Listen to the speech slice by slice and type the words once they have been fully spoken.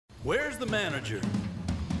Where's the manager?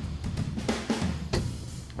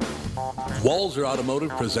 Walzer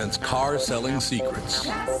Automotive presents Car Selling Secrets.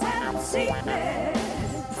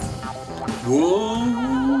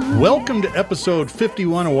 Whoa. Welcome to episode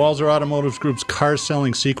 51 of Walzer Automotive Group's Car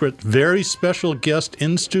Selling Secret. Very special guest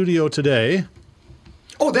in studio today.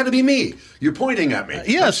 Oh, that'd be me. You're pointing at me.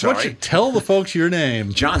 Yes, why don't you tell the folks your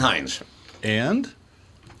name? John Hines. And?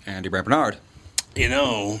 Andy Bernard. You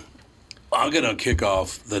know, I'm going to kick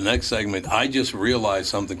off the next segment. I just realized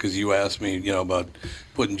something because you asked me, about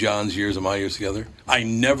putting John's years and my years together. I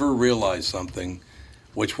never realized something,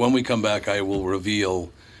 which when we come back, I will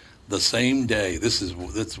reveal the same day.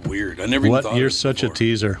 That's weird. I never even thought of it. You're such a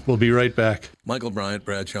teaser. We'll be right back. Michael Bryant,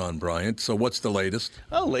 Bradshaw and Bryant. So what's the latest?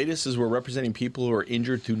 Well, the latest is we're representing people who are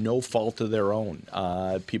injured through no fault of their own.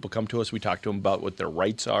 People come to us. We talk to them about what their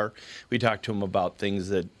rights are. We talk to them about things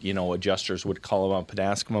that, adjusters would call them up and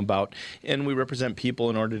ask them about. And we represent people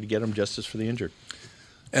in order to get them justice for the injured.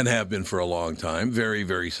 And have been for a long time. Very,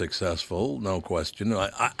 very successful, no question.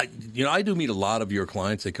 I do meet a lot of your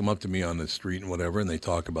clients. They come up to me on the street and whatever, and they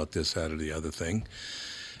talk about this, that, or the other thing.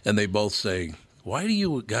 And they both say, why do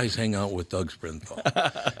you guys hang out with Doug Sprinthal?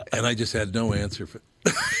 And I just had no answer.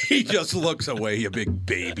 He just looks away, you big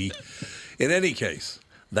baby. In any case,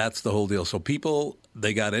 that's the whole deal. So people,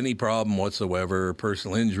 they got any problem whatsoever,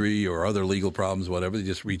 personal injury or other legal problems, whatever, they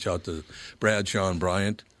just reach out to Bradshaw and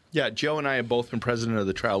Bryant. Yeah, Joe and I have both been president of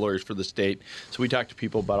the trial lawyers for the state, so we talk to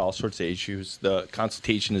people about all sorts of issues. The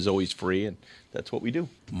consultation is always free, and that's what we do.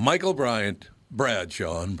 Michael Bryant,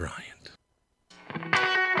 Bradshaw and Bryant.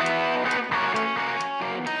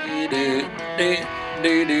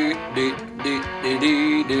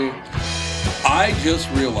 I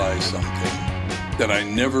just realized something that I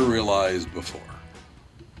never realized before.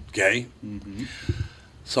 Okay? Mm-hmm.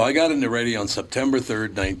 So I got into radio on September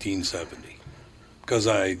 3rd, 1970. Because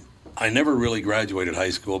I never really graduated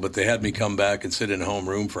high school, but they had me come back and sit in a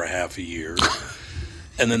homeroom for a half a year.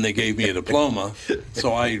 And then they gave me a diploma.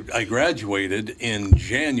 So I graduated in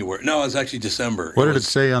January. No, it was actually December. What did it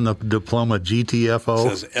say on the diploma? GTFO? It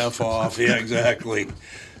says F off. Yeah, exactly.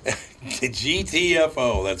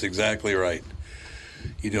 GTFO. That's exactly right.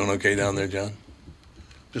 You doing okay down there, John?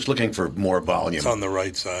 Just looking for more volume. It's on the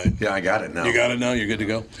right side. Yeah, I got it now. You got it now? You're good to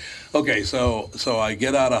go? Okay, so I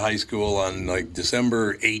get out of high school on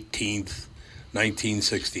December 18th,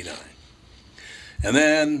 1969. And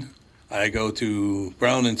then I go to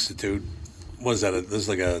Brown Institute. What is that? This is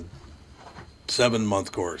like a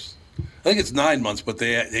 7-month course. I think it's 9 months, but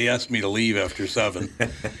they asked me to leave after 7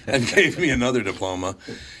 and gave me another diploma.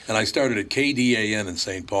 And I started at KDAN in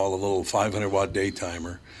St. Paul, a little 500-watt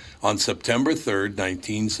daytimer, on September 3rd,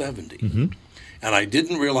 1970. Mm-hmm. And I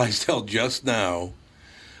didn't realize till just now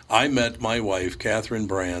I met my wife, Catherine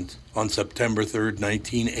Brandt, on September 3rd,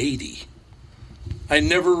 1980. I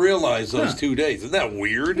never realized those 2 days. Isn't that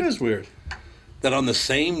weird? It is weird. That on the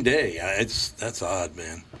same day. That's odd,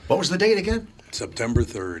 man. What was the date again? September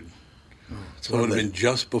 3rd. So it would have been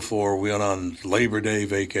just before we went on Labor Day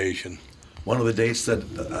vacation. One of the dates that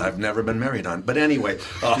I've never been married on. But anyway.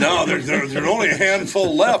 No, there's only a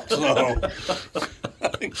handful left, so.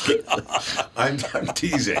 I'm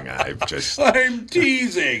teasing. I'm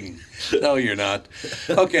teasing. No, you're not.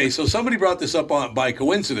 Okay, so somebody brought this up by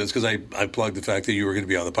coincidence because I plugged the fact that you were going to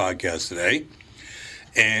be on the podcast today.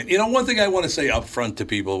 And, one thing I want to say up front to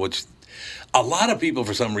people, which a lot of people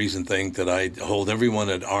for some reason think that I hold everyone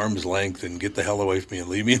at arm's length and get the hell away from me and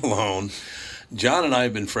leave me alone. John and I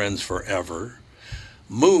have been friends forever.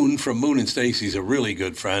 Moon from Moon and Stacy's a really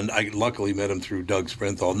good friend. I luckily met him through Doug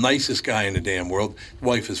Sprinthal. Nicest guy in the damn world.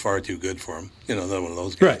 Wife is far too good for him. Another one of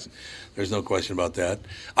those guys. Right. There's no question about that.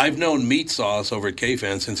 I've known Meat Sauce over at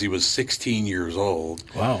KFAN since he was 16 years old.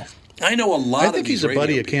 Wow. I know a lot of I think he's a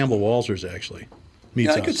buddy of Campbell Walzer's, actually. Meat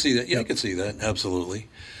Sauce. I could see that. Yeah, yep. I could see that. Absolutely.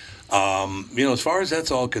 As far as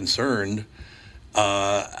that's all concerned,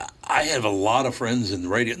 I have a lot of friends in the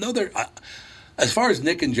radio. No, as far as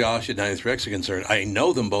Nick and Josh at 93X are concerned, I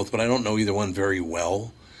know them both, but I don't know either one very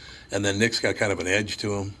well. And then Nick's got kind of an edge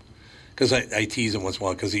to him. Because I tease him once in a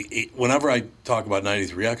while, because whenever I talk about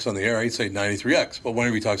 93X on the air, I'd say 93X. But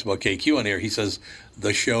whenever he talks about KQ on the air, he says,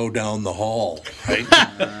 the show down the hall, right?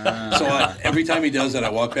 So every time he does that, I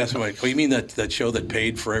walk past him and I'm like, oh, you mean that show that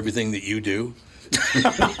paid for everything that you do?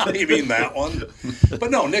 You mean that one?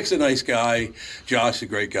 But no, Nick's a nice guy. Josh's a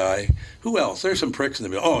great guy. Who else? There's some pricks in the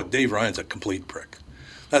middle. Oh, Dave Ryan's a complete prick.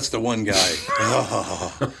 That's the one guy.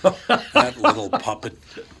 Oh, that little puppet.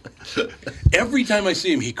 Every time I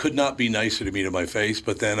see him, he could not be nicer to me to my face,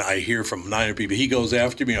 but then I hear from 9 people, he goes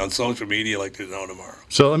after me on social media like there's no tomorrow.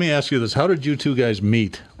 So let me ask you this. How did you two guys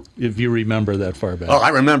meet? if you remember that far back. Oh, I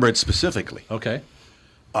remember it specifically. Okay.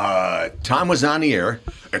 Tom was on the air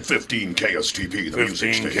at 15 KSTP, the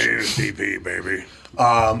music 15 station. KSTP, baby.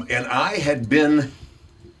 And I had been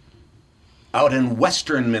out in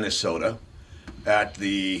western Minnesota at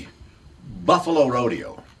the Buffalo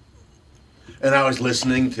Rodeo. And I was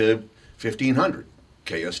listening to 1500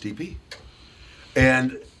 KSTP.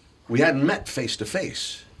 And we hadn't met face to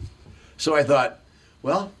face. So I thought,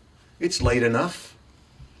 well, it's late enough.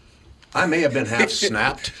 I may have been half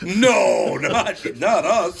snapped. No, not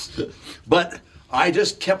us. But I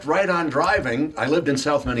just kept right on driving. I lived in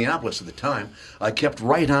South Minneapolis at the time. I kept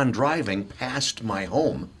right on driving past my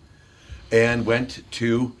home and went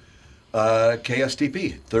to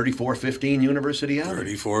KSTP, 3415 University Avenue.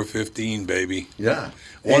 3415, baby. Yeah.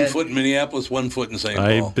 One And- foot in Minneapolis, 1 foot in St. Paul.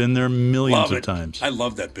 I've been there millions Love of it. times. I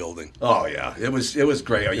love that building. Oh yeah, it was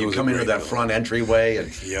great. You was a come into great that building. front entryway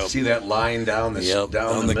and Yep. see that line down the Yep, down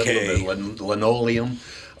on the the middle K. of the linoleum.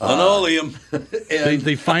 Linoleum.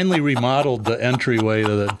 They finally remodeled the entryway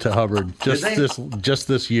to Hubbard they? just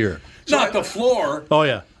this year. Not the floor. Oh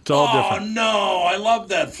yeah, it's all Oh, different. no. I love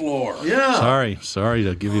that floor. Yeah. Sorry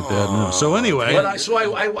to give you bad news. So anyway, But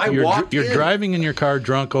I walked you're in. driving in your car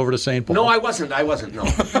drunk over to St. Paul. No, I wasn't. No.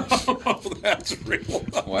 Oh, that's real.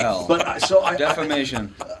 Well, But I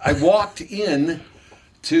defamation. I walked in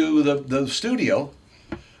to the studio,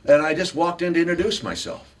 and I just walked in to introduce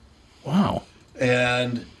myself. Wow.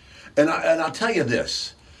 And I'll tell you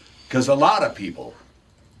this, because a lot of people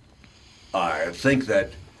think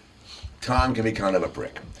that Tom can be kind of a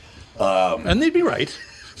prick. And they'd be right.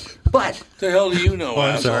 But The hell do you know, Oh,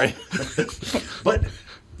 I'm asshole? sorry. but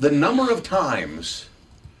the number of times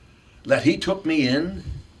that he took me in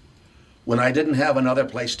when I didn't have another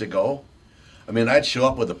place to go, I mean, I'd show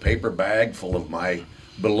up with a paper bag full of my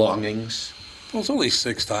belongings. Well, it's only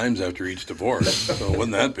 6 times after each divorce, so it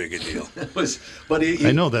wasn't that big a deal. But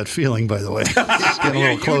I know that feeling, by the way. It's getting a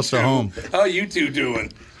Yeah, little you close to two. home. How you two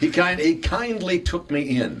doing? He kindly took me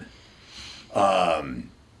in.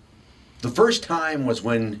 The first time was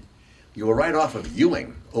when you were right off of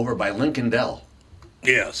Ewing, over by Lincoln Dell.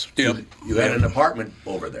 Yes. Yep. You had an apartment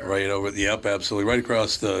over there. Right over. Yep, absolutely. Right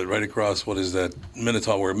across. What is that?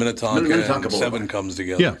 Minnetonka, where Minnetonka Minnetonka and Boulevard. 7 comes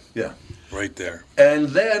together. Yeah. Yeah. Right there. And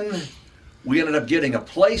then we ended up getting a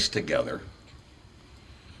place together.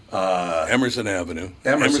 Emerson Avenue.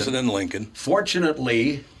 Emerson. and Lincoln.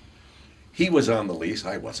 Fortunately, he was on the lease.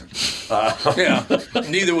 I wasn't. Yeah.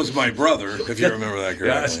 Neither was my brother, if you remember that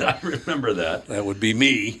Yes, correctly. I remember that. That would be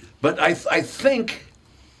me. But I think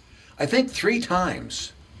 3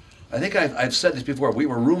 times. I think I've said this before. We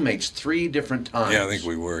were roommates 3 different times. Yeah, I think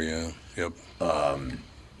we were. Yeah. Yep.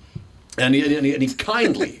 And he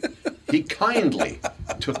kindly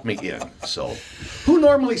took me in. So, who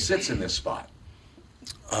normally sits in this spot?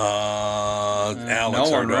 Alex,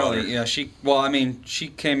 No our one daughter. really. Yeah, she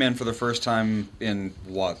came in for the first time in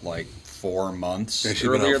like 4 months Yeah, she's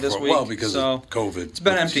been earlier out this for- week. Well, because so of COVID. It's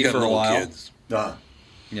been She's empty got for a little while. Kids.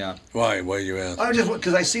 Yeah. Why? Why you ask? I just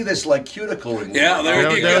because I see this like cuticle in Yeah, there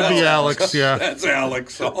That you that go. would be Alex, yeah. That's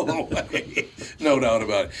Alex all the way. No doubt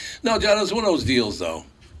about it. No, John, it was one of those deals, though.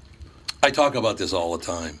 I talk about this all the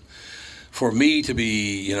time. For me to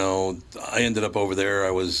be, I ended up over there.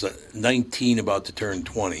 I was 19, about to turn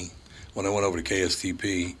 20, when I went over to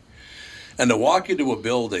KSTP. And to walk into a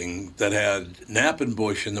building that had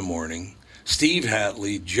Knappenbush in the morning, Steve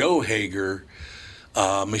Hatley, Joe Hager,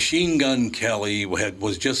 Machine Gun Kelly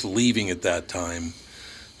was just leaving at that time.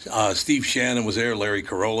 Steve Shannon was there. Larry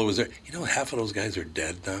Carolla was there. You know, half of those guys are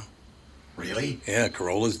dead now. Really? Yeah,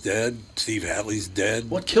 Carolla's dead. Steve Hatley's dead.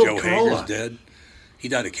 What killed Joe Carolla? Hager's dead. He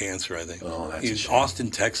died of cancer, I think. Oh, that's He a was shame. Austin,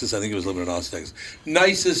 Texas. I think he was living in Austin, Texas.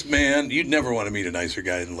 Nicest man. You'd never want to meet a nicer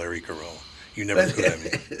guy than Larry Carolla. You never could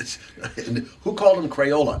have. And who called him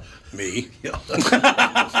Crayola? Me. Yeah.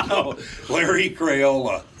 No, Larry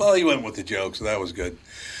Crayola. Well, he went with the joke, so that was good.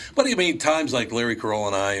 But I mean, times like Larry Carolla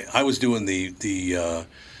and I was doing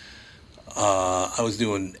I was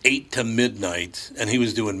doing 8 to midnight, and he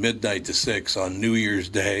was doing midnight to 6 on New Year's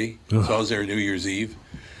Day. So I was there New Year's Eve.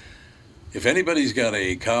 If anybody's got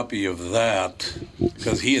a copy of that,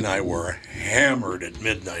 because he and I were hammered at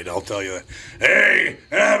midnight, I'll tell you that. Hey,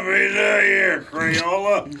 happy New Year,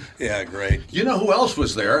 Crayola. Yeah, great. You know who else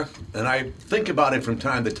was there? And I think about it from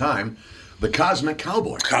time to time. The Cosmic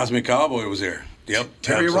Cowboy. Cosmic Cowboy was there. Yep.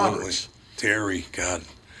 Terry absolutely. Roberts. Terry, God,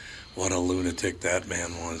 what a lunatic that man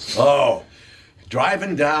was. Oh,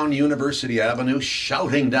 driving down University Avenue,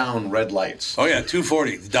 shouting down red lights. Oh, yeah,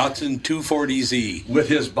 240. Datsun 240Z. With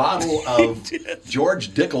his bottle of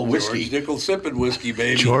George Dickel whiskey. George Dickel sipping whiskey,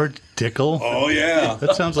 baby. George Dickel? Oh, yeah.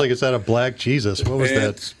 That sounds like it's out of Black Jesus. What was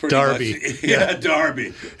It's that? pretty Darby. much- yeah,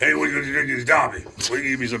 Darby. Hey, what are you going to drink this Darby? Will you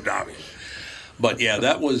give me some Darby? But yeah,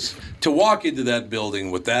 that was to walk into that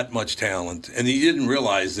building with that much talent, and you didn't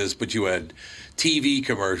realize this, but you had TV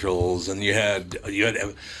commercials, and you had.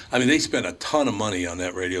 I mean, they spent a ton of money on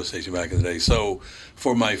that radio station back in the day. So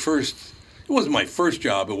for my first, it wasn't my first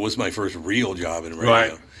job; it was my first real job in radio.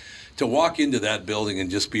 Right. To walk into that building and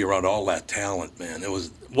just be around all that talent, man, it was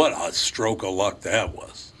what a stroke of luck that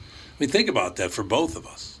was. I mean, think about that for both of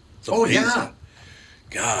us. It's amazing. Yeah.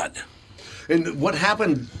 God. And what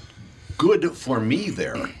happened good for me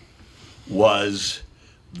there was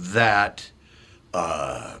that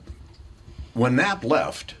when Knapp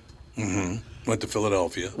left, Went to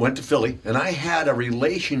Philadelphia. went to Philly, and I had a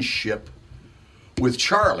relationship with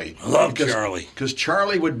Charlie. I love Charlie. Because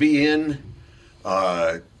Charlie would be in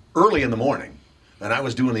early in the morning, and I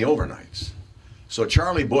was doing the overnights. So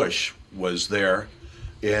Charlie Bush was there,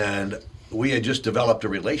 and we had just developed a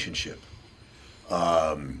relationship.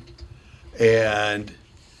 And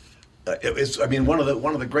it was, I mean, one of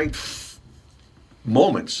the great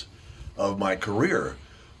moments of my career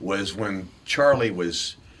was when Charlie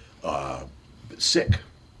was sick.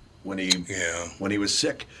 When he was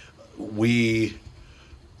sick, we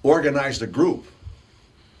organized a group.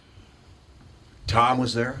 Tom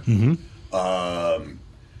was there.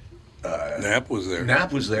 Knapp was there.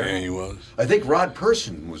 Knapp was there. Yeah, he was. I think Rod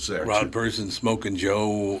Person was there. Rod too. Person, Smoking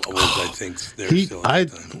Joe was, I think, there still I at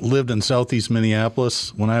the time. lived in southeast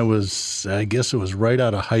Minneapolis when I was, I guess it was right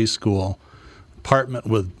out of high school, apartment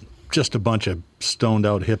with just a bunch of stoned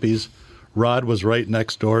out hippies. Rod was right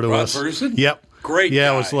next door to Rod us. Person? Yep. Great Yeah,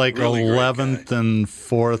 guy. it was like Really great 11th guy. and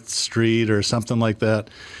 4th Street or something like that.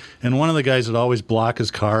 And one of the guys would always block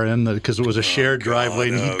his car in because it was a shared driveway,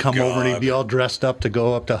 and he'd come over and he'd be all dressed up to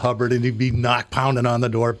go up to Hubbard, and he'd be pounding on the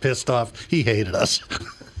door, pissed off. He hated us.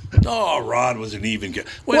 Oh, Rod was an even guy.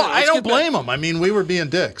 Well, I don't blame him. I mean, we were being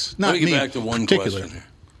dicks. Not Let me me get back to one particularly. question here.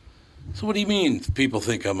 So what do you mean people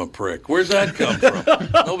think I'm a prick? Where's that come from?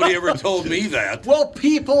 Nobody ever told me that. Well,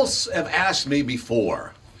 people have asked me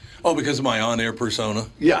before. Oh, because of my on-air persona?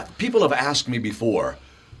 Yeah, people have asked me before.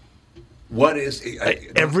 What is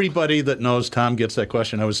Everybody that knows Tom gets that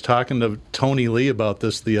question. I was talking to Tony Lee about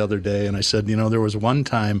this the other day, and I said, there was one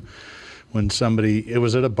time when it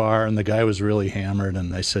was at a bar, and the guy was really hammered,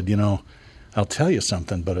 and I said, I'll tell you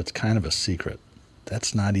something, but it's kind of a secret.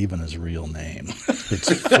 That's not even his real name. It's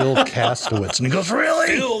Phil Castowitz. And he goes, really?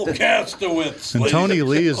 Phil Castowitz. And Tony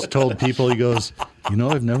Lee has told people, he goes,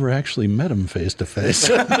 I've never actually met him face to face.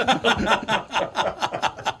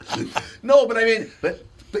 No, but I mean, but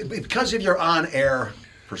because of your on-air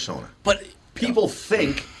persona. But People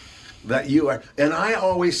think that you are, and I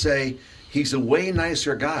always say he's a way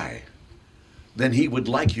nicer guy than he would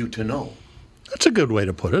like you to know. That's a good way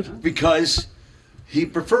to put it. Because he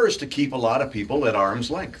prefers to keep a lot of people at arm's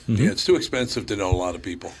length. yeah, it's too expensive to know a lot of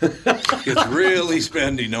people. It's really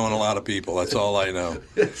spendy knowing a lot of people. That's all I know.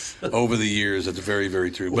 Over the years, that's very, very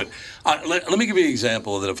true. But let me give you an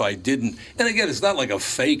example that if I didn't, and again, it's not like a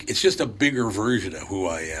fake, it's just a bigger version of who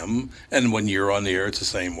I am. And when you're on the air, it's the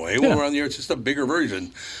same way. When we're on the air, it's just a bigger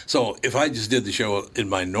version. So if I just did the show in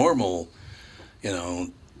my normal,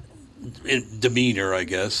 demeanor, I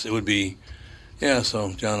guess, it would be, yeah,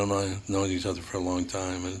 so John and I have known each other for a long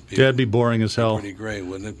time. And That'd be boring as hell. pretty great,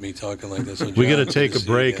 wouldn't it, me talking like this? So We got to John, take good a to see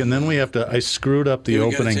you break, again. and then we have to. I screwed up the Yeah,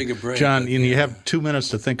 we gotta opening. take a break, John, but, and you yeah. have 2 minutes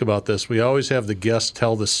to think about this. We always have the guests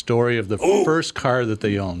tell the story of the first car that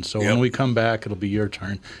they owned. So when Yep. we come back, it'll be your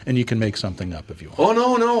turn, and you can make something up if you want.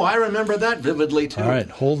 Oh, no, I remember that vividly, too. All right,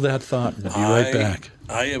 hold that thought. We'll be right back.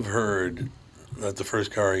 I have heard that the first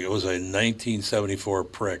car, it was a 1974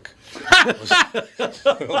 prick.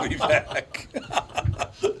 We'll be back.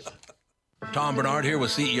 Tom Bernard here with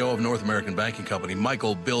CEO of North American Banking Company,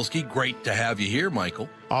 Michael Bilski. Great to have you here, Michael.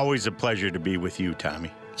 Always a pleasure to be with you,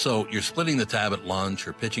 Tommy. So you're splitting the tab at lunch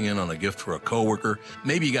or pitching in on a gift for a coworker.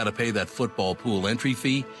 Maybe you got to pay that football pool entry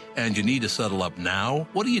fee and you need to settle up now.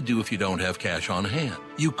 What do you do if you don't have cash on hand?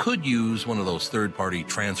 You could use one of those third-party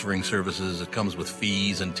transferring services that comes with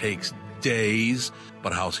fees and takes days.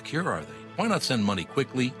 But how secure are they? Why not send money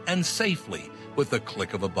quickly and safely with the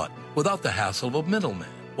click of a button without the hassle of a middleman?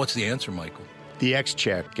 What's the answer, Michael? The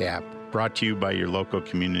X-Check app, brought to you by your local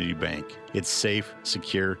community bank. It's safe,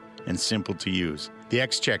 secure, and simple to use. The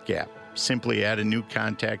X-Check app. Simply add a new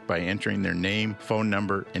contact by entering their name, phone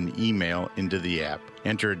number, and email into the app.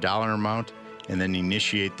 Enter a dollar amount, and then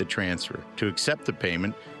initiate the transfer. To accept the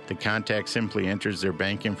payment, the contact simply enters their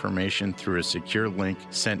bank information through a secure link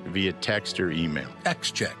sent via text or email.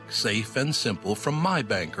 XCheck, safe and simple from my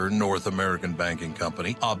banker, North American Banking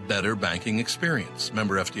Company, a better banking experience.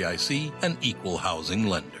 Member FDIC, an equal housing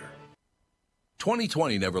lender.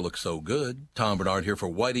 2020 never looked so good. Tom Bernard here for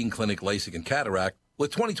Whiting Clinic LASIK and Cataract.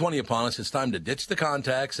 With 2020 upon us, it's time to ditch the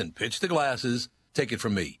contacts and pitch the glasses. Take it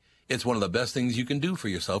from me. It's one of the best things you can do for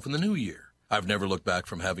yourself in the new year. I've never looked back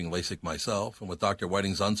from having LASIK myself, and with Dr.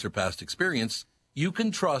 Whiting's unsurpassed experience, you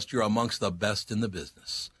can trust you're amongst the best in the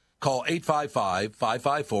business. Call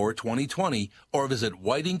 855-554-2020 or visit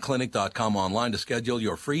whitingclinic.com online to schedule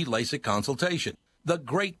your free LASIK consultation. The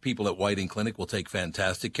great people at Whiting Clinic will take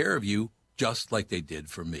fantastic care of you, just like they did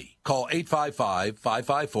for me. Call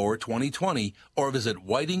 855-554-2020 or visit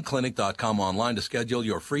whitingclinic.com online to schedule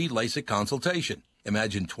your free LASIK consultation.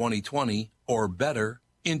 Imagine 2020 or better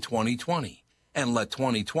in 2020. And let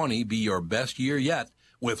 2020 be your best year yet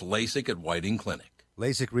with LASIK at Whiting Clinic.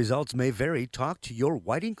 LASIK results may vary. Talk to your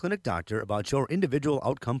Whiting Clinic doctor about your individual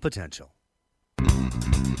outcome potential.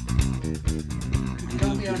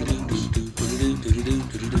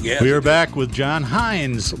 We are back with John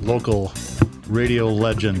Hines, local radio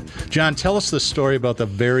legend. John, tell us the story about the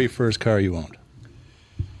very first car you owned.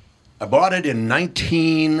 I bought it in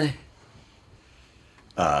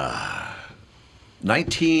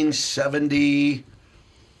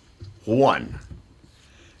 1971.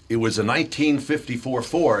 It was a 1954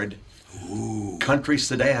 Ford country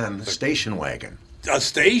sedan station wagon. A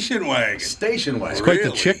station wagon. Station wagon. It's quite the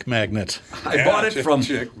Really? chick magnet. I bought it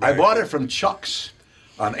from Chuck's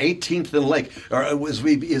on 18th and Lake. Or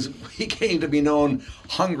he came to be known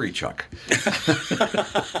Hungry Chuck.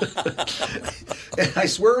 And I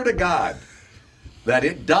swear to God that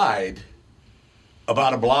it died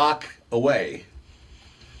about a block away.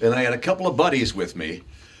 And I had a couple of buddies with me.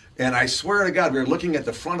 And I swear to God, we were looking at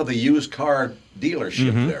the front of the used car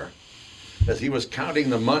dealership there as he was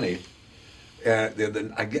counting the money.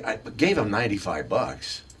 And I gave him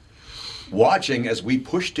 $95, watching as we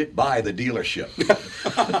pushed it by the dealership.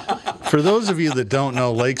 For those of you that don't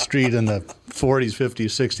know, Lake Street in the 40s,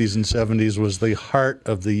 50s, 60s, and 70s was the heart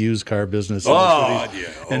of the used car business.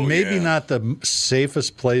 And maybe not the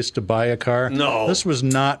safest place to buy a car. No. This was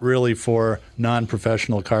not really for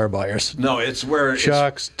non-professional car buyers. No, it's where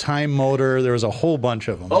Chuck's, Time Motor, there was a whole bunch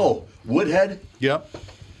of them. Oh, Woodhead? Yep.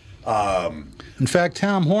 In fact,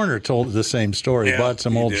 Tom Horner told the same story. He bought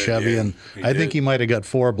some old Chevy, and I think he might have got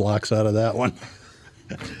 4 blocks out of that one.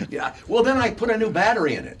 Yeah. Well, then I put a new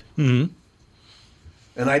battery in it. Mm-hmm.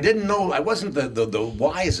 And I didn't know, I wasn't the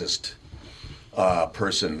wisest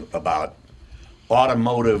person about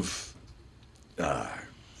automotive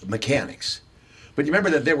mechanics. But you remember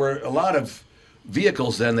that there were a lot of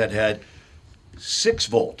vehicles then that had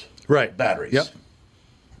 6-volt batteries. Yep.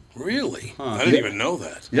 Really? I didn't even know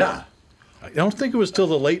that. Yeah. I don't think it was till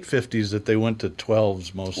the late 50s that they went to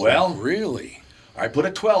 12s mostly. Well, Really? I put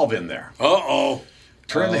a 12 in there. Uh-oh.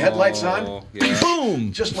 Turn the headlights on. Yeah.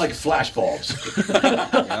 Boom! Just like flashbulbs.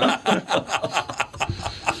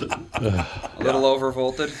 A little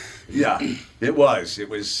overvolted. Yeah, it was. It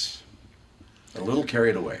was a little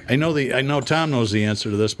carried away. I know Tom knows the answer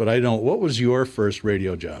to this, but I don't. What was your first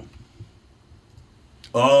radio job?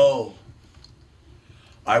 Oh,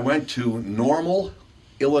 I went to Normal,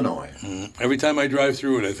 Illinois. Every time I drive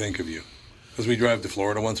through it, I think of you. Because we drive to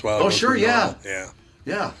Florida once in a while. Oh, sure, yeah. Yeah.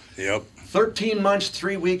 Yeah. Yep. 13 months,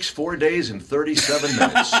 3 weeks, 4 days, and 37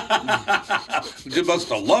 minutes. You must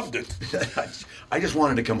have loved it. I just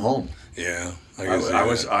wanted to come home. Yeah. I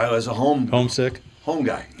was a Homesick? home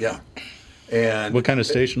guy. Yeah. And What kind of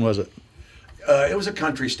station was it? it was a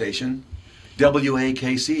country station,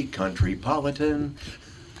 WAKC, Countrypolitan.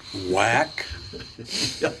 Whack.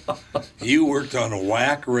 You worked on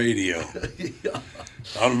Whack Radio.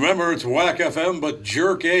 I remember it's Whack FM, but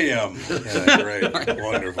Jerk AM. Yeah, great.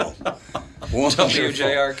 Wonderful.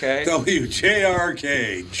 WJRK.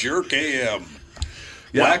 WJRK, Jerk AM.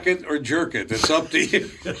 Yeah. Whack it or jerk it. It's up to you.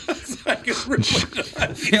 I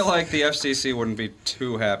feel like the FCC wouldn't be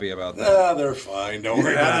too happy about that. They're fine. Don't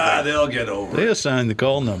worry about that. They'll get over They it. assigned the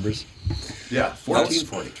call numbers. Yeah,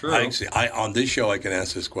 1440. True. On this show, I can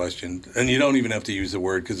ask this question, and you don't even have to use the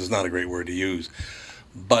word because it's not a great word to use.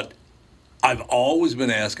 But I've always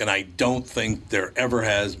been asked, and I don't think there ever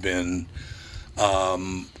has been,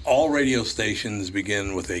 all radio stations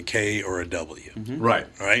begin with a K or a W. Mm-hmm. Right.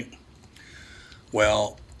 Right?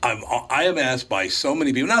 Well, I am asked by so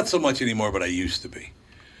many people, not so much anymore, but I used to be.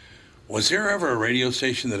 Was there ever a radio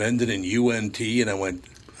station that ended in UNT? And I went,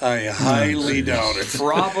 I highly doubt it.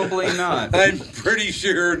 Probably not. I'm pretty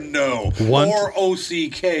sure no. Want? Or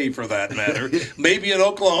OCK for that matter. Maybe in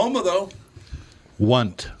Oklahoma, though.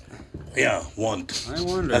 Want. Yeah, want. I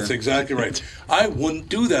wonder. That's exactly right. I wouldn't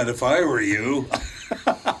do that if I were you.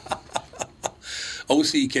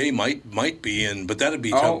 OCK might be in, but that'd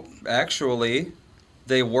be Oh, actually,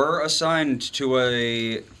 they were assigned to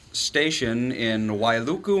a station in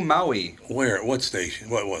Wailuku, Maui. Where? What station?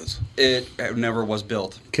 What was? It never was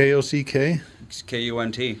built. KOCK? It's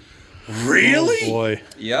KUNT. Really? Oh, boy.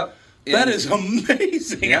 Yep. That is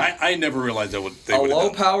amazing. Yeah. I never realized that they A would have done.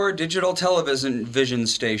 low-power digital television vision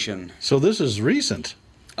station. So this is recent,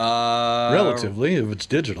 relatively, if it's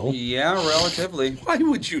digital. Yeah, relatively. Why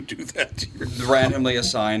would you do that to yourself? Randomly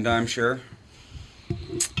assigned, I'm sure.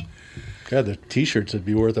 God, the T-shirts would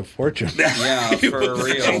be worth a fortune. Yeah, You for would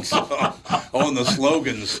real. think so. Oh, and the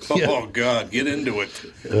slogans. Oh, God, get into it.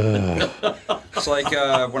 It's like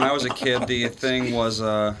when I was a kid, the thing was,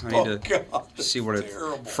 I need to see what it...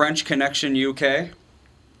 terrible. French Connection UK,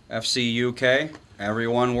 FC UK.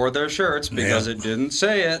 Everyone wore their shirts because Yeah. it didn't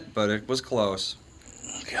say it, but it was close.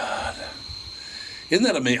 God. Isn't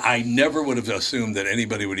that amazing? I never would have assumed that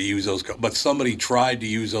anybody would use those, but somebody tried to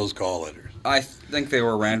use those call letters. I think they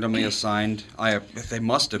were randomly assigned. They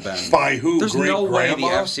must have been. By who? There's no way the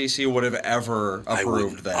Great-grandma? FCC would have ever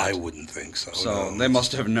approved that. I wouldn't think so. So no. they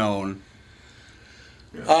must have known.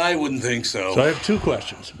 I wouldn't think so. So I have two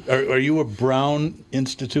questions. Are you a Brown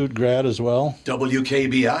Institute grad as well?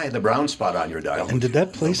 WKBI, the brown spot on your dial. And did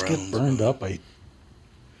that place The get Browns. burned up?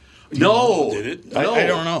 No. Did it? No. I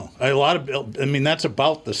don't know. That's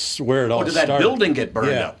about where it all Did started. that building get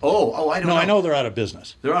burned Yeah. up? Oh, I don't know. No, I know they're out of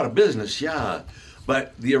business. They're out of business, yeah.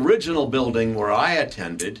 But the original building where I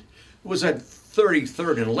attended was at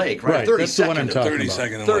 33rd and Lake, right? Right, that's the one I'm 32nd. talking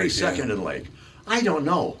 32nd and 32nd Lake, and Lake. I don't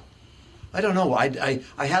know.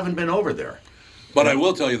 I haven't been over there. But I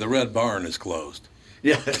will tell you, the Red Barn is closed.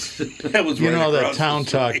 Yes. That was You right know that across Town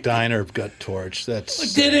the Talk street. Diner got torched.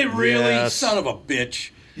 That's Did it really? Yes. Son of a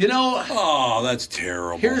bitch. You know, Oh, that's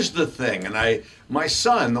terrible. here's the thing, and my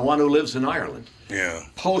son, the one who lives in Ireland, Yeah.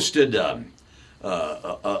 posted a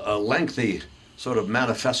lengthy sort of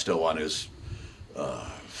manifesto on his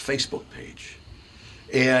Facebook page.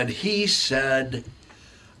 And he said,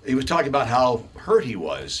 he was talking about how hurt he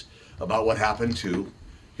was about what happened to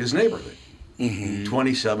his neighborhood.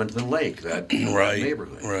 27th and Lake, that Right.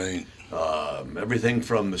 neighborhood. Right. Everything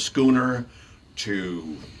from the schooner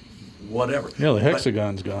to whatever. Yeah, the But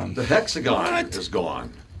hexagon's gone. the hexagon What? is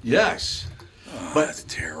gone. Yes. Oh, But- that's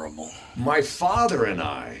terrible. My father and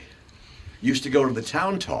I used to go to the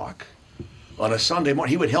Town Talk on a Sunday morning.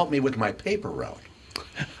 He would help me with my paper route.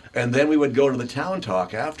 And then we would go to the Town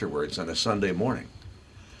Talk afterwards on a Sunday morning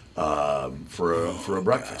for a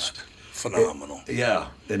breakfast. God. Phenomenal. Yeah,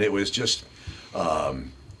 and it was just,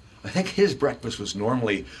 I think his breakfast was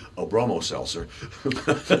normally a bromo seltzer.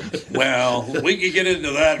 Well, we can get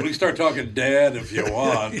into that. We can start talking dad if you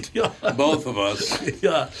want. Both of us.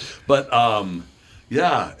 Yeah, but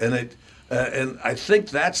yeah, and I think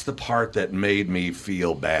that's the part that made me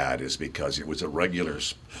feel bad is because it was a regular,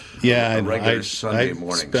 Yeah, a and regular Sunday I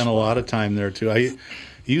morning. spent a lot of time there too. I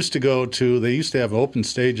used to go to. They used to have open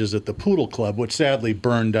stages at the Poodle Club, which sadly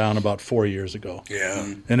burned down about 4 years ago.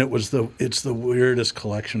 Yeah. And it's the weirdest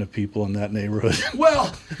collection of people in that neighborhood.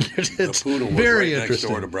 Well, it's The Poodle was very right next interesting.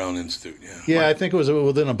 door to Brown Institute. Yeah. Yeah, I think it was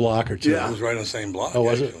within a block or two. Yeah. It was right on the same block. Oh,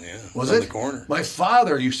 was it? actually, Yeah. was on it the corner. My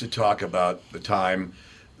father used to talk about the time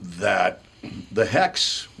that the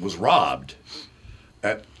Hex was robbed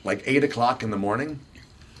at like 8 o'clock in the morning,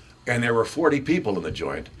 and there were 40 people in the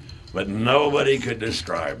joint. But nobody could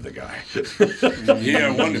describe the guy. Yeah,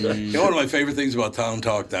 one of my favorite things about Town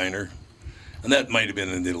Talk Diner, and that might have been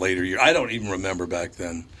in the later year. I don't even remember back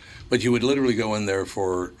then, but you would literally go in there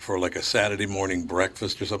for like a Saturday morning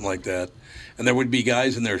breakfast or something like that, and there would be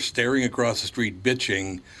guys in there staring across the street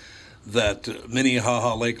bitching that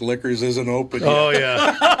Minnehaha Lake Liquors isn't open yet. Oh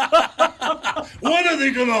yeah. When are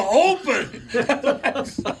they going to open?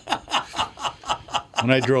 When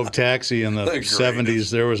I drove taxi in the The 70s,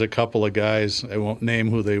 there was a couple of guys, I won't name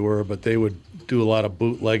who they were, but they would do a lot of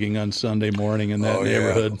bootlegging on Sunday morning in that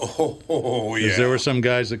neighborhood. Yeah. Oh, yeah. Because there were some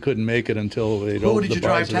guys that couldn't make it until they'd Who opened did the you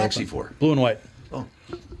drive bars had taxi opened. for? Blue and White.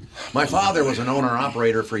 My father was an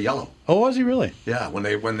owner-operator for Yellow. Oh, was he really? Yeah,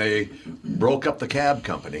 when they broke up the cab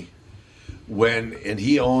company, and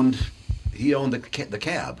he owned the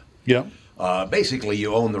cab. Yeah. Basically,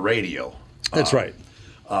 you own the radio. That's right.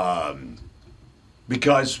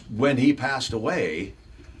 Because when he passed away,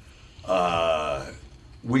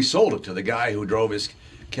 we sold it to the guy who drove his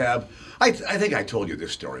cab. I think I told you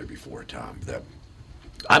this story before, Tom, that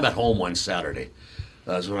I'm at home one Saturday.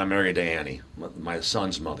 That's when I married to Annie, my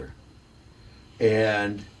son's mother.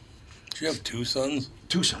 And... Do you have 2 sons?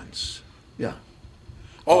 2 sons, yeah.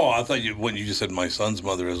 Oh, I thought when you just said my son's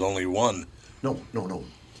mother is only 1. No.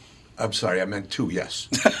 I'm sorry, I meant 2, yes.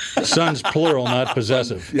 Sons, plural, not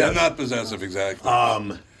possessive. Yeah, not possessive, exactly.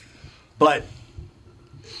 But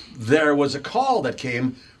there was a call that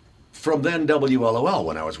came from then WLOL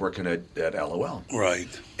when I was working at LOL. Right.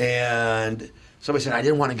 And somebody said, I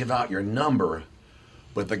didn't want to give out your number,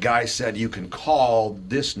 but the guy said you can call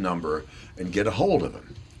this number and get a hold of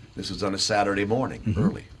him. This was on a Saturday morning,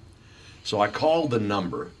 early. So I called the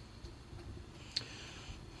number.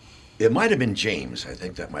 It might have been James. I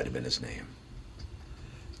think that might have been his name.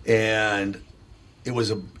 And it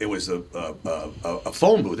was a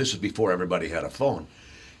phone booth. This was before everybody had a phone.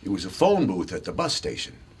 It was a phone booth at the bus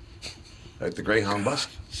station, at the Greyhound bus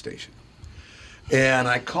station. And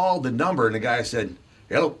I called the number, and the guy said,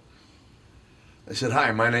 "Hello." I said,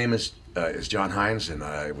 "Hi, my name is John Hines, and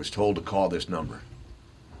I was told to call this number."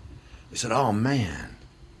 He said, "Oh, man.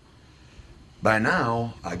 By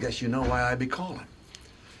now, I guess you know why I'd be calling."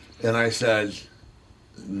 And I said,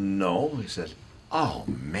 "No." He said, "Oh,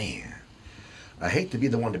 man. I hate to be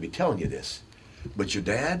the one to be telling you this, but your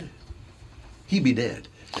dad, he be dead."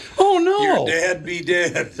 Oh, no. Your dad be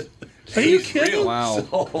dead. Are you kidding? Real. Wow.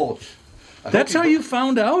 So, That's how you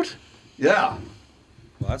found out? yeah.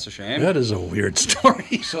 Well, that's a shame. That is a weird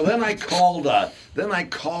story. So then I called,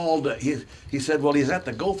 he said, well, he's at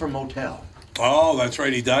the Gopher Motel. That's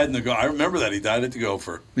right. He died in the I remember that. He died at the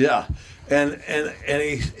Gopher. Yeah. And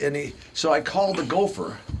he so I called the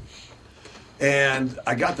Gopher, and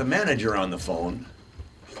I got the manager on the phone,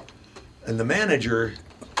 and the manager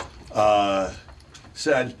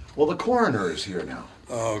said, well, the coroner is here now.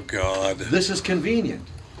 Oh, God. This is convenient.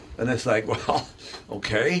 And it's like, well,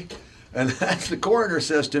 okay. And the coroner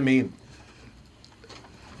says to me,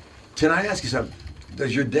 can I ask you something?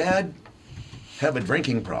 Does your dad have a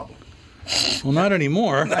drinking problem? Well, not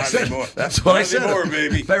anymore. Not anymore. That's what I said. Not anymore,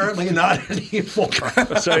 baby. Apparently not anymore.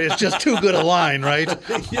 Sorry, it's just too good a line, right?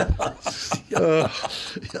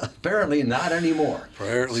 Apparently not anymore.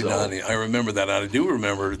 Apparently not. I remember that. I do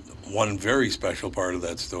remember one very special part of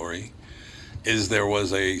that story is there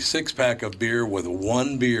was a 6-pack of beer with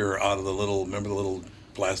 1 beer out of the little, remember the little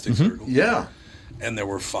plastic circle? Yeah. And there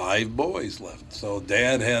were 5 boys left. So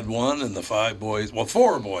Dad had 1 and the 5 boys,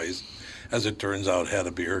 4 boys, as it turns out, had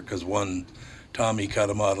a beer because Tommy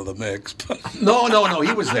cut him out of the mix. But No,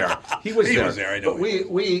 he was there. He was there, I know. But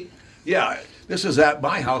this was at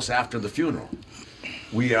my house after the funeral.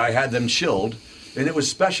 I had them chilled, and it was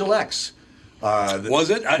Special X.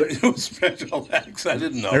 Was it? It was Special X. I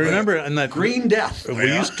didn't know. I remember in that Green Death.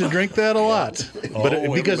 we used to drink that a lot, but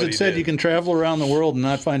because it everybody said did. you can travel around the world and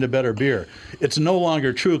not find a better beer. It's no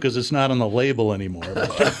longer true because it's not on the label anymore.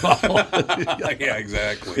 Yeah,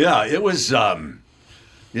 exactly. Yeah, it was.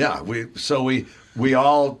 We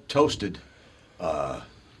all toasted. And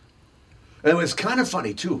it was kind of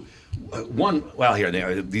funny too.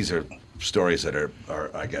 These are stories that are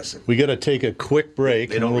I guess. We got to take a quick break,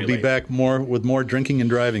 They and don't we'll be relate. back with more drinking and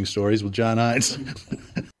driving stories with John Hines.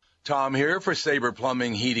 Tom here for Sabre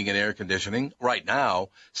Plumbing, Heating, and Air Conditioning. Right now,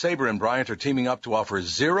 Sabre and Bryant are teaming up to offer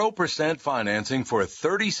 0% financing for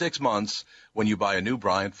 36 months when you buy a new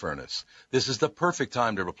Bryant furnace. This is the perfect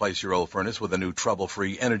time to replace your old furnace with a new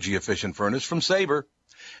trouble-free, energy-efficient furnace from Sabre.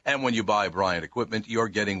 And when you buy Bryant equipment, you're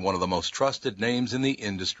getting one of the most trusted names in the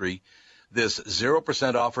industry. This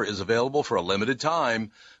 0% offer is available for a limited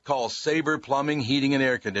time. Call Sabre Plumbing, Heating, and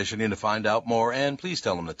Air Conditioning to find out more, and please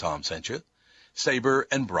tell them that Tom sent you. Sabre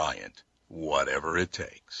and Bryant, whatever it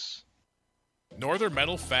takes. Northern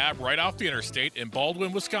Metal Fab, right off the interstate in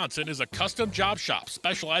Baldwin, Wisconsin, is a custom job shop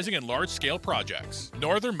specializing in large-scale projects.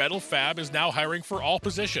 Northern Metal Fab is now hiring for all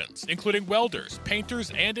positions, including welders, painters,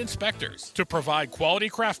 and inspectors, to provide quality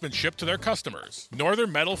craftsmanship to their customers. Northern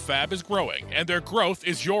Metal Fab is growing, and their growth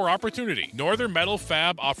is your opportunity. Northern Metal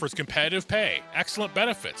Fab offers competitive pay, excellent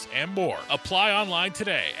benefits, and more. Apply online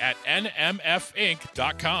today at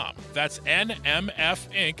nmfinc.com. That's nmfinc.com.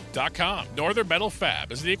 Northern Metal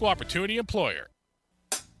Fab is an equal opportunity employer.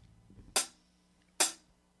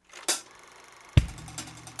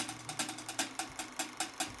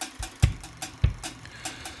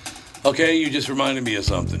 Okay, you just reminded me of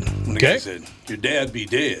something. When the guy said, your dad be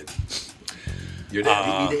dead. Your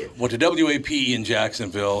dad be dead. Went to WAP in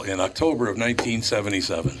Jacksonville in October of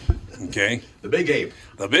 1977. Okay? The Big Ape.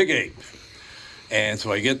 The Big Ape. And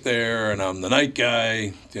so I get there, and I'm the night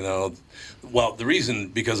guy, Well, the reason,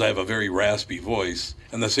 because I have a very raspy voice,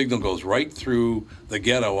 and the signal goes right through the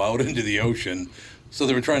ghetto out into the ocean So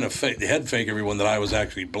they were trying to head fake everyone that I was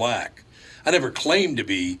actually black. I never claimed to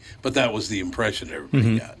be, but that was the impression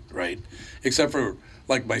everybody got, right? Except for,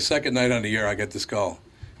 like, my second night on the air, I got this call.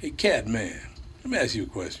 Hey, Cat Man, let me ask you a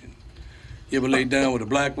question. You ever laid down with a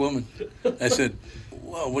black woman? I said,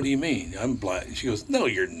 well, what do you mean? I'm black. She goes, no,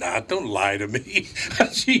 you're not. Don't lie to me.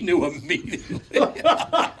 She knew immediately.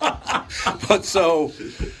 But so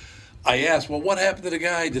I asked, well, what happened to the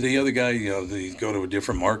guy? Did the other guy, did he go to a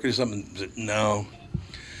different market or something? He said, no.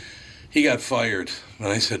 He got fired. And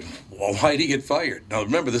I said, well, why did he get fired? Now,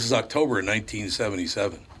 remember, this is October of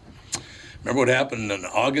 1977. Remember what happened in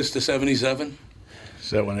August of 77? Is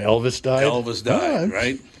that when Elvis died? Elvis died,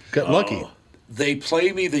 right? Got lucky. They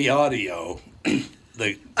play me the audio.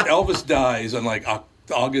 Elvis dies on like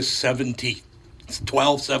August 17,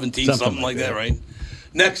 12, 17, something like that, right?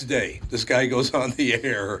 Next day, this guy goes on the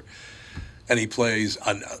air and he plays,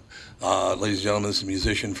 ladies and gentlemen, this is a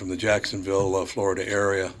musician from the Jacksonville, Florida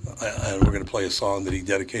area, and we're going to play a song that he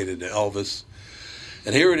dedicated to Elvis.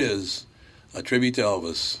 And here it is, a tribute to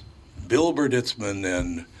Elvis. Bill Berditzman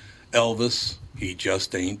and Elvis, He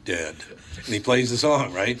Just Ain't Dead. And he plays the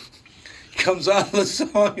song, right? He comes out of the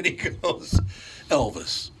song and he goes,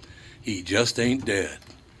 Elvis, he just ain't dead.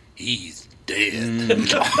 He's dead.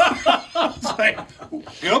 It's like,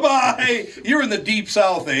 goodbye. You're in the deep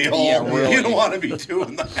south, a-hole. Yeah, really. You don't want to be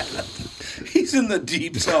doing that. He's in the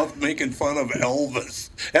deep south making fun of Elvis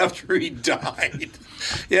after he died.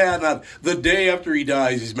 Yeah, the day after he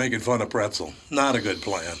dies, he's making fun of Pretzel. Not a good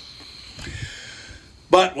plan.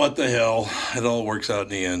 But what the hell? It all works out in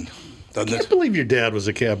the end. I can't believe your dad was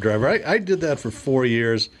a cab driver. I did that for 4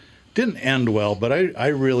 years. Didn't end well, but I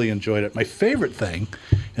really enjoyed it. My favorite thing,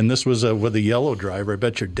 and this was with a yellow driver, I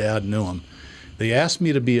bet your dad knew him. They asked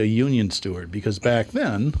me to be a union steward because back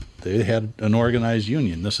then they had an organized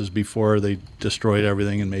union. This is before they destroyed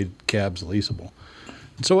everything and made cabs leasable.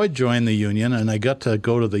 And so I joined the union, and I got to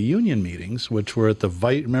go to the union meetings, which were at the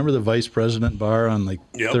remember the Vice President Bar on like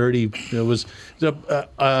 30. It was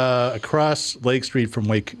across Lake Street from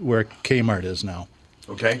where Kmart is now.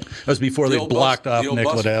 Okay. That was before they blocked off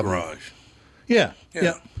Nicollet Avenue. Garage. Yeah.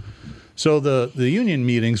 So the union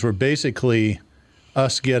meetings were basically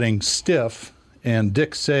us getting stiff, and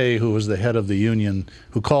Dick Say, who was the head of the union,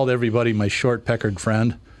 who called everybody my short-peckered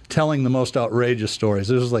friend, telling the most outrageous stories.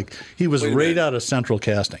 It was like he was right out of Central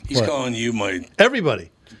Casting. He's calling you my... Everybody.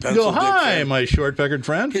 Pencil Go, hi, Dick my short-peckered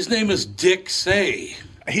friend. His name is Dick Say.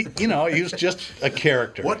 He was just a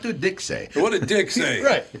character. What did Dick say? What did Dick say?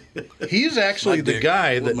 Right. He's actually the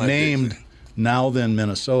guy that named Now Then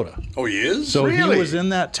Minnesota. Oh, he is? So Really? he was in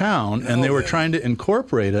that town, and they were trying to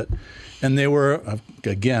incorporate it, and they were,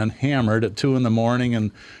 again, hammered at 2 a.m.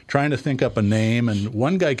 and trying to think up a name. And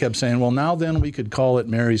one guy kept saying, well, now then we could call it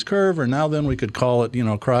Mary's Curve, or now then we could call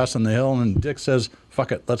it, Crossing the Hill. And Dick says,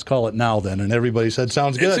 fuck it, let's call it Now Then. And everybody said,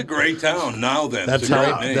 sounds good. It's a great town, Now Then. That's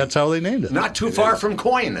how they named it. Not too far from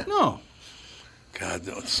Coyne. No. God,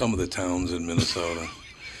 some of the towns in Minnesota.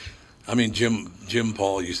 I mean, Jim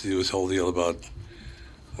Paul used to do his whole deal about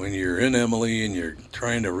when you're in Emily and you're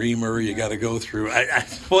trying to ream her, you got to go through.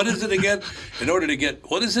 What is it again? In order to get,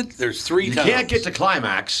 what is it? There's 3 towns. You can't get to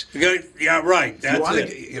climax. Yeah, right. That's it.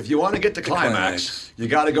 If you want to get to climax, you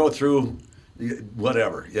got to go through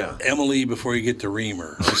whatever. Yeah. Emily before you get to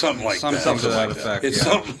Reamer or something like that. Something to that effect. It's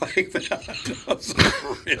something like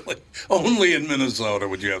that. Really. Only in Minnesota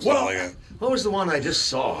would you have something like that. What was the one I just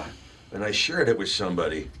saw? And I shared it with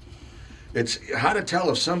somebody. It's how to tell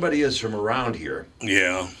if somebody is from around here.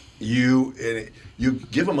 Yeah. You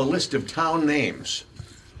give them a list of town names.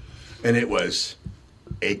 And it was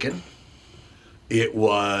Aiken. It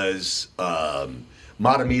was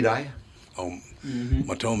Matamidi. Oh,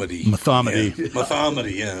 Matomedy. Mathomedy. Yeah.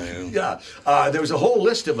 Mathomedy, yeah. Yeah. There was a whole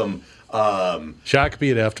list of them. Shakopee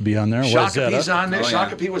would have to be on there. Shakopee's on there. Oh, yeah.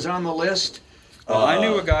 Shakopee was on the list. Well, I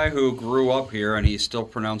knew a guy who grew up here, and he still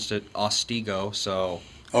pronounced it Ostigo, so...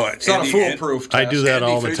 Oh, it's not a foolproof test. I do that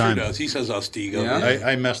Andy all the Fisher time. Does. He says Ostigo.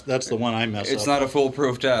 Yeah? That's the one I mess up. It's not a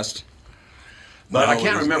foolproof test. But No, I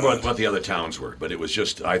can't it is remember not. what the other towns were. But it was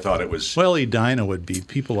just, I thought it was... Well, Edina would be.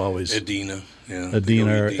 People always... Edina, yeah.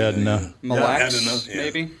 Edina or Edina, Edna. yeah. Mille Lacs, Edina, yeah.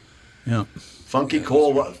 maybe? Yeah. Funky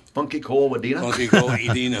Cole Wadena? Funky Cole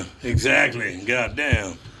Edina. Exactly. God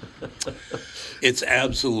damn. It's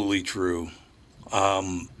absolutely true.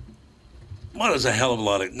 Well, there's a hell of a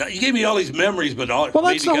lot of... Now, you gave me all these memories, but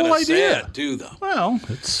that's the whole idea. Sad, too, though. Well,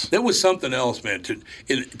 There was something else, man.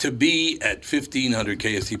 To be at 1500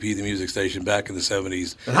 KSTP, the music station, back in the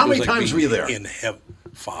 70s. And how it was many times being were you there? In heaven.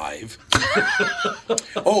 5.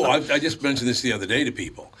 Oh, I just mentioned this the other day to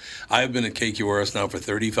people. I've been at KQRS now for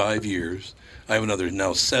 35 years. I have another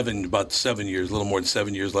now about 7 years, a little more than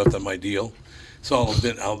 7 years left on my deal. So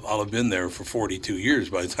I'll have been there for 42 years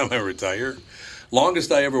by the time I retire.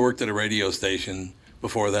 Longest I ever worked at a radio station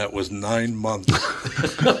before that was 9 months.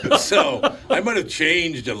 So I might have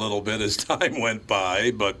changed a little bit as time went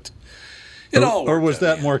by, but it all worked Or was out,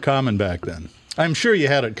 that man. more common back then? I'm sure you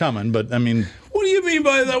had it coming, but I mean... What do you mean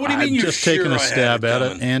by that? What do you mean I'm you're just sure taking I a had stab at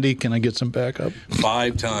coming? it. Andy, can I get some backup?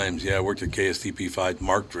 5 times, yeah. I worked at KSTP 5.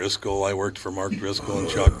 Mark Driscoll. I worked for Mark Driscoll and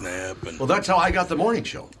Chuck Knapp. And Well, that's how I got the morning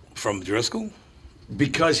show. from Driscoll?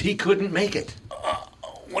 Because he couldn't make it.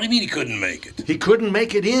 What do you mean he couldn't make it? He couldn't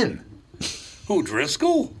make it in. Who,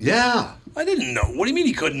 Driscoll? Yeah. I didn't know. What do you mean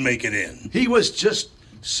he couldn't make it in? He was just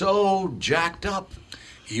so jacked up.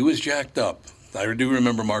 He was jacked up. I do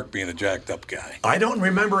remember Mark being a jacked up guy. I don't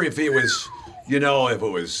remember if it was, if it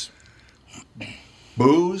was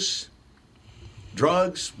booze,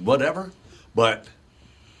 drugs, whatever. But,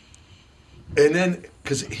 and then,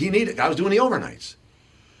 because I was doing the overnights.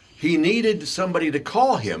 He needed somebody to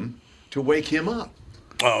call him to wake him up.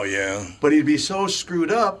 Oh, yeah. But he'd be so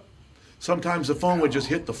screwed up, sometimes the phone would just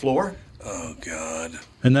hit the floor. Oh, God.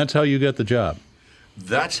 And that's how you got the job.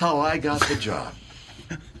 That's how I got the job.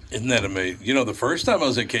 Isn't that amazing? The first time I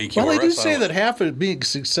was at KQRS... Well, they do say that half of being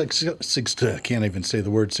I can't even say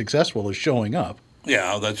the word successful is showing up.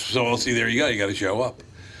 Yeah, so see, there you go. You got to show up.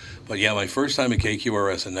 But yeah, my first time at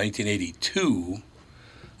KQRS in 1982,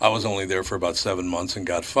 I was only there for about 7 months and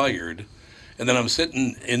got fired. And then I'm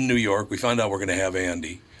sitting in New York. We found out we're going to have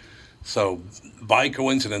Andy. So by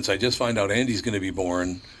coincidence, I just find out Andy's going to be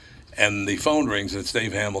born. And the phone rings, and it's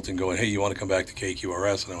Dave Hamilton going, "Hey, you want to come back to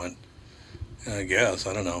KQRS?" And I went, "I guess.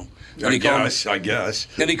 I don't know." I guess.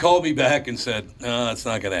 And he called me back and said, "No, that's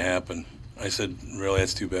not going to happen." I said, "Really?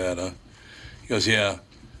 That's too bad, huh?" He goes, "Yeah,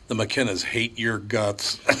 the McKennas hate your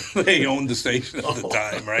guts." They owned the station at the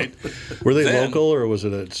time, right? Were they local, or was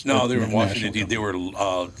it a... No, they were in Washington, national D.C. They were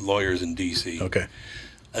lawyers in D.C. Okay.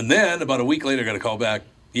 And then about a week later, I got a call back.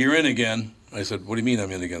 "You're in again." I said, "What do you mean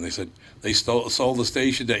I'm in again?" They said, "They sold the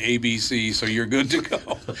station to ABC, so you're good to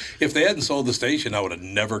go." If they hadn't sold the station, I would have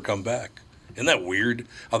never come back. Isn't that weird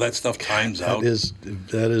how that stuff times out?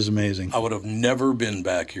 That is amazing. I would have never been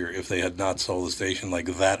back here if they had not sold the station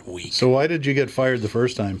like that week. So why did you get fired the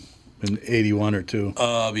first time in 81 or 2?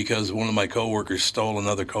 Because one of my coworkers stole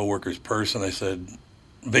another coworker's purse, and I said,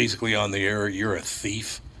 basically on the air, "You're a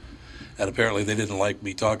thief." And apparently they didn't like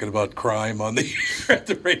me talking about crime on the air at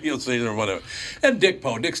the radio station or whatever. And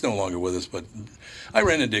Dick's no longer with us, but I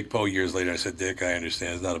ran into Dick Poe years later. I said, "Dick, I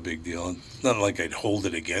understand. It's not a big deal. It's not like I'd hold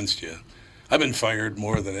it against you. I've been fired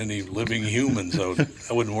more than any living human, so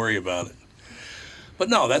I wouldn't worry about it." But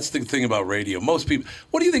no, that's the thing about radio. Most people,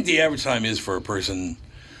 what do you think the average time is for a person?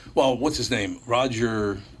 Well, what's his name?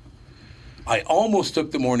 Roger. I almost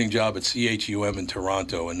took the morning job at CHUM in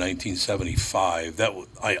Toronto in 1975.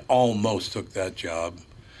 I almost took that job.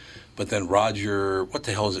 But then Roger, what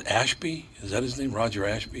the hell is it, Ashby? Is that his name, Roger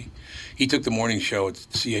Ashby? He took the morning show at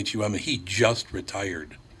CHUM, and he just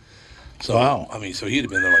retired. So, wow. I mean, so he'd have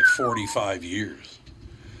been there like 45 years.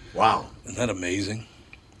 Wow. Isn't that amazing?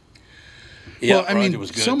 Yeah, well, I Roger mean, was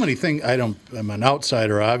good. so many things. I'm an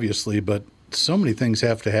outsider, obviously, but so many things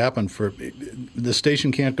have to happen for the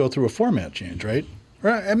station can't go through a format change, right?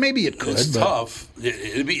 Or maybe it could. It's but, tough.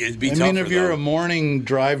 It'd be I tougher, mean, if you're though. a morning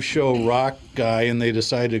drive show rock guy and they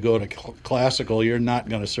decide to go to classical, you're not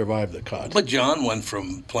going to survive the cut. But John went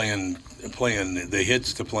from playing the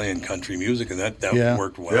hits to playing country music, and that Yeah.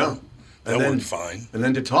 worked well. Yeah. That worked fine. And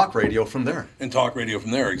then to talk radio from there. And talk radio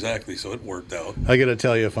from there, exactly. So it worked out. I got to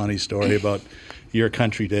tell you a funny story about your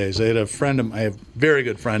country days. I had a very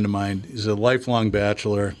good friend of mine. He's a lifelong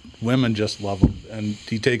bachelor. Women just love him, and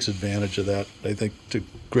he takes advantage of that, I think, to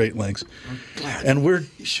great lengths. I'm glad. And we're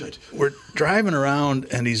driving around,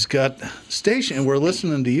 and he's got station, and we're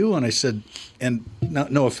listening to you. And I said, and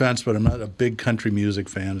no offense, but I'm not a big country music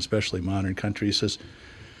fan, especially modern country. He says,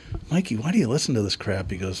 "Mikey, why do you listen to this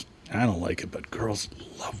crap?" He goes, "I don't like it, but girls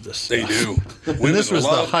love this stuff." They do. And Women this was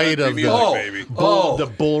the love height country of music, the baby.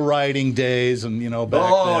 the bull riding days, and back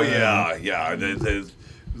Oh then. yeah.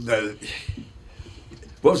 The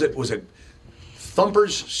what was it? Was it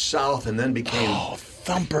Thumpers South, and then became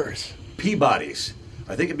Thumpers Peabody's?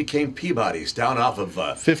 I think it became Peabody's down off of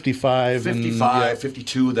 55, 55,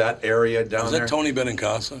 52, that area down Was there. that Tony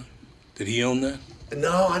Benincasa? Did he own that?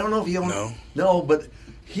 No, I don't know if he owned. No? No, but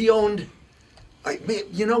he owned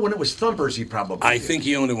When it was Thumpers, he probably I did. think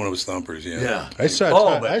he owned it when it was Thumpers, yeah. Yeah. I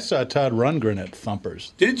saw Todd Rundgren at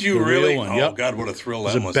Thumpers. Did you The really? real one, Oh, yep. God, what a thrill It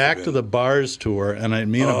was that a must Back have to been. the Bars tour, and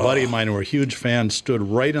me and a buddy of mine who were huge fans stood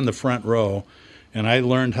right in the front row, and I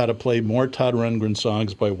learned how to play more Todd Rundgren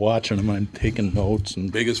songs by watching him. I'm taking notes.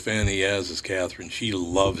 And Biggest fan he has is Catherine. She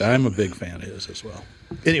loves I'm him. a big fan of his as well.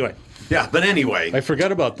 Anyway. Yeah, but anyway. I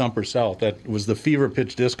forgot about Thumper South. That was the fever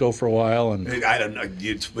pitch disco for a while. And I don't know.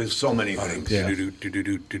 There's so many things. Yeah.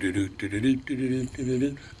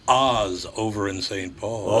 Oz over in St.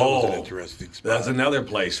 Paul. That was an interesting spot. That's another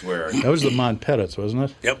place where. That was the Montpetits, wasn't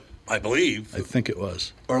it? Yep, I believe. I think it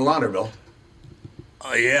was. Or Launderville.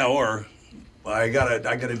 Yeah, or. I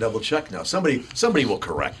gotta double check now. Somebody will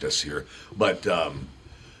correct us here, but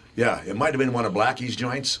yeah, it might have been one of Blackie's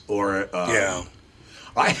joints, or Yeah.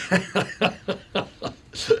 I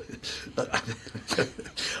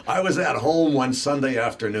was at home one Sunday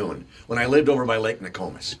afternoon when I lived over by Lake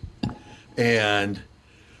Nokomis, and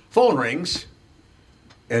phone rings,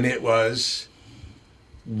 and it was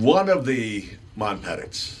one of the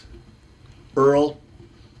Montpetits, Earl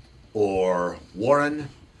or Warren,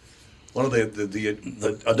 one of the adult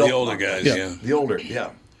The older Montpetits. guys, yeah. The older, yeah.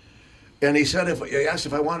 And he said he asked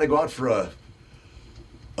if I wanted to go out for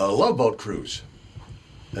a Love Boat cruise.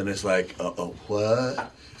 And it's like, what?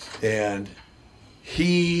 And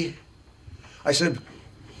I said,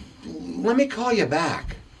 let me call you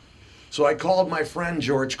back. So I called my friend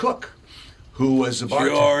George Cook, who was a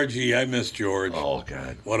bartender. Georgie, I miss George. Oh,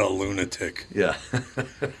 God. What a lunatic. Yeah.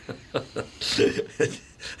 So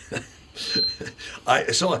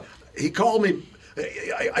he called me.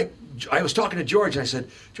 I was talking to George, and I said,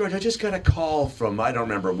 George, I just got a call from, I don't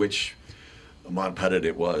remember which Montpetit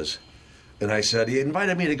it was. And I said, he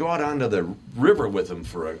invited me to go out onto the river with him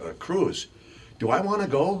for a cruise. Do I want to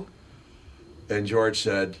go? And George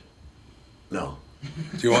said, no.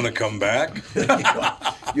 Do you want to come back?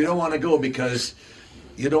 You don't want to go because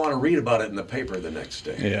you don't want to read about it in the paper the next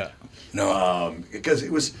day. Yeah. No. Because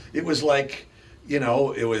it was like,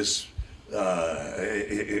 it was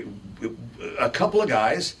a couple of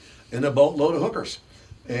guys in a boatload of hookers.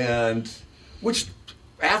 And which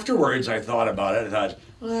afterwards I thought about it. I thought,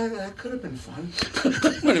 well, that could have been fun. Would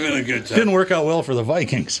have been a good time. Didn't work out well for the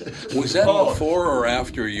Vikings. Was that before or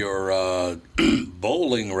after your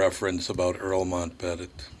bowling reference about Earl Montpettit?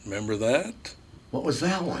 Remember that? What was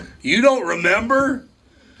that one? You don't remember?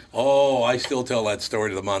 Oh, I still tell that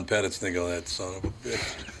story to the Montpetits and they go, that son of a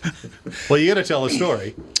bitch. Well, you got to tell the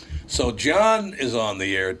story. So John is on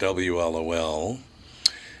the air at WLOL,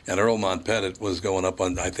 and Earl Montpettit was going up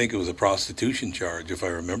on, I think it was a prostitution charge, if I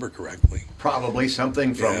remember correctly. Probably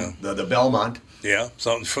something from the Belmont. Yeah,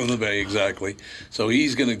 something from the Bay, exactly. So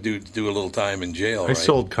he's going to do a little time in jail, I right?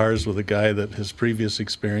 sold cars with a guy that his previous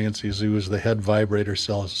experience, he was the head vibrator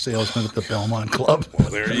salesman at the Belmont Club. Well,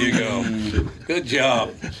 there you go. Good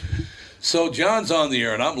job. So John's on the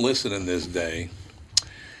air, and I'm listening this day.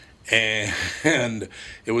 And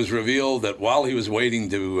it was revealed that while he was waiting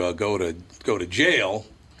to go to jail,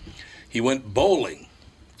 he went bowling. Do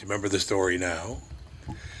you remember the story now?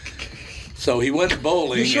 So he went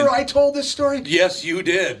bowling. You sure I told this story? Yes, you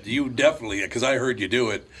did. You definitely, because I heard you do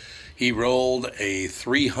it. He rolled a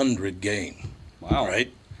 300 game. Wow.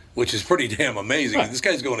 Right? Which is pretty damn amazing. This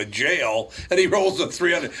guy's going to jail, and he rolls a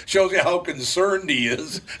 300. Shows you how concerned he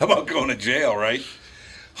is about going to jail, right?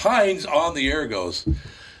 Hines on the air goes,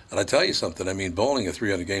 and I tell you something, I mean, bowling a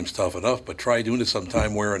 300 game's tough enough, but try doing it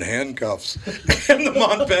sometime wearing handcuffs. And the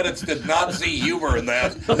Montpetits did not see humor in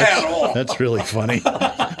that at all. That's really funny.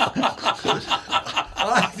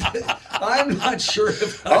 I'm not sure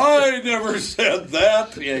if I never said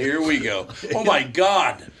that. Yeah, here we go. Oh, my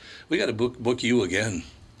God. We got to book you again.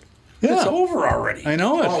 Yeah. It's over already. I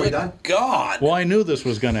know it. Oh, we done? God. Well, I knew this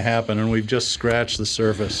was going to happen, and we've just scratched the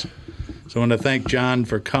surface. So I want to thank John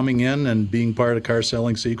for coming in and being part of Car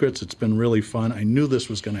Selling Secrets. It's been really fun. I knew this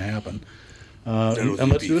was going to happen. And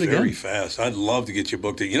let's do it very again. fast. I'd love to get you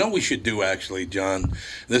booked. You know what we should do, actually, John?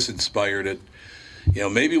 This inspired it.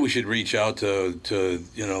 Maybe we should reach out to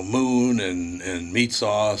Moon and Meat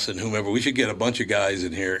Sauce and whomever. We should get a bunch of guys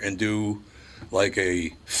in here and do like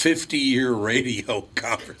a 50-year radio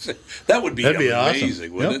conference. That would be That'd be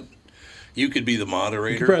amazing, awesome. wouldn't Yep. it? You could be the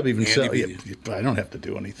moderator. You could probably even Andy sell. be Yeah, I don't have to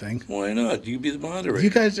do anything. Why not? You be the moderator. You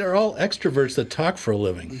guys are all extroverts that talk for a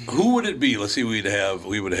living. Who would it be? Let's see. We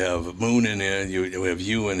would have Moon in here. We have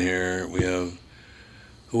you in here. We have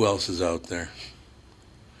who else is out there?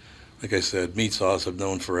 Like I said, Meat Sauce I've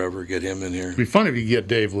known forever. Get him in here. It'd be fun if you could get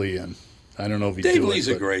Dave Lee in. I don't know if he's Dave Lee's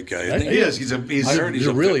a great guy, isn't he? He is. He's I heard he's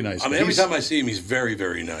a really nice I mean, guy. every time I see him, he's very,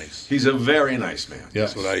 very nice. He's a very nice man. Yeah.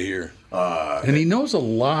 That's what I hear. And he knows a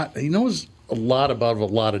lot. He knows a lot about a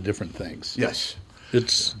lot of different things. Yes.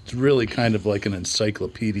 It's really kind of like an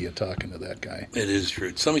encyclopedia talking to that guy. It is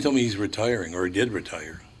true. Somebody told me he's retiring, or he did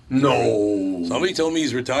retire. No. Somebody told me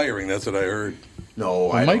he's retiring. That's what I heard. No,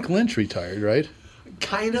 Well, Mike Lynch retired, right?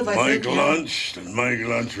 Kind of, I think. Mike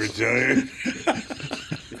Lunch retired.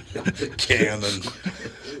 Cannon.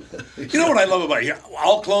 You know what I love about you?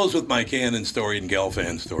 I'll close with my Cannon story and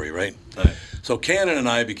Gelfand story, right? So Cannon and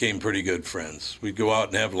I became pretty good friends. We'd go out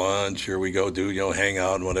and have lunch, or we go do, hang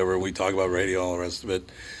out and whatever. We talk about radio, all the rest of it.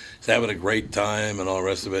 He's having a great time and all the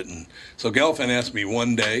rest of it. And so Gelfand asked me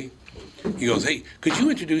one day, he goes, "Hey, could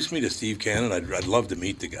you introduce me to Steve Cannon? I'd love to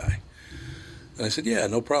meet the guy." And I said, "Yeah,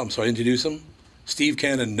 no problem." So I introduced him. Steve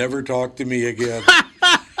Cannon never talked to me again.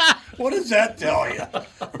 What does that tell you?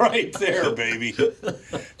 Right there, baby.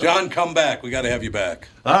 John, come back. We got to have you back.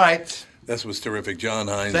 All right. This was terrific. John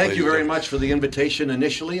Hines. Thank you very much for the invitation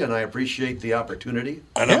initially, and I appreciate the opportunity.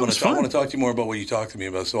 And I want to talk to you more about what you talked to me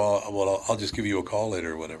about, so I'll just give you a call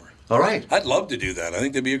later or whatever. All right. I'd love to do that. I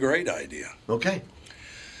think that'd be a great idea. Okay.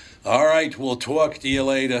 All right. We'll talk to you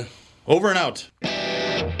later. Over and out.